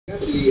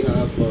Actually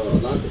have a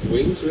lot of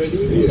wings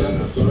ready, a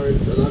lot of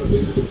guards, a lot of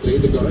wings to play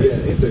the guard. Yeah,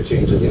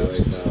 interchangeable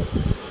right now.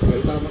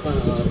 Well, tama ka,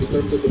 in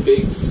terms of the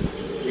bigs,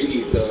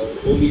 really the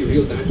only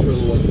real natural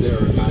ones there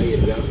are Kai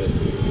and Gambit.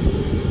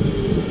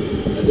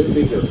 And their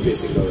bigs are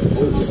physical and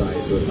full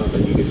size, so it's not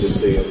that you can just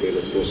say, okay,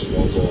 let's go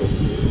small ball.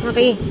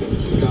 Maki.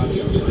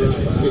 Scotty on the This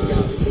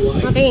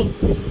right, Maki.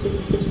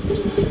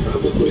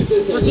 Ramos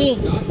misses and Maki.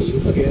 Scotty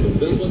Again,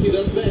 does what he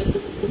does best.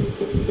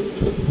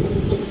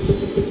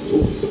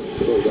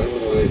 throws that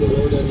one away.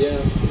 Jordan, yeah.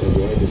 The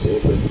wide is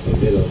open in the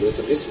middle. There's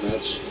a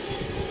mismatch.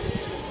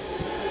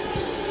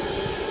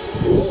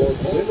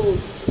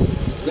 Almost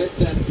let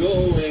that go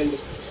and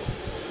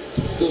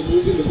still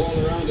moving the ball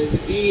around as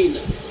Dean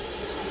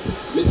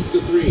misses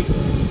the three.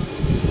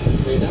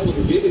 And that was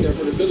a big in there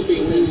for the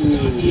Philippines, and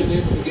Scotty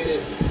unable to get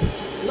it.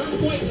 Not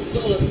quite as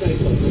tall as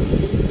nice one.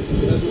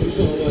 That's what we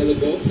saw a while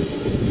ago.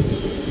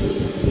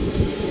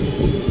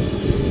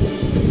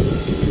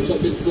 So a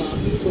bit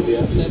sloppy from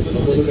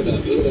Lebanon. Look at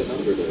that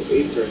number though.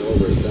 8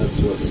 turnovers. That's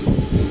what's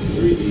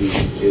really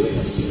killing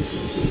us.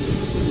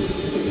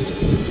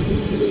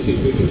 We'll see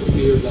if we can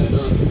clear that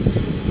up.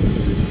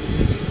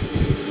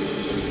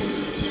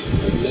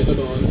 As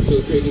Lebanon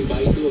still trading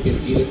by 2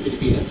 against Gilas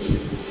Pilipinas.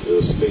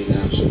 Little Spain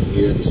action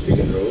here in this pick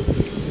and roll.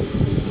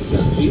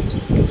 Maki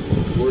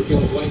working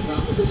on White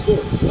Ramos and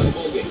scores by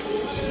ball game.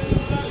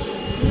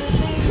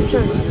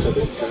 Matchup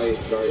in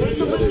Kai's guard and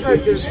the other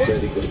big is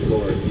spreading the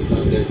floor. He's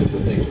not there to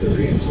protect the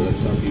rim, so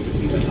that's something to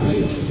keep an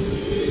eye on.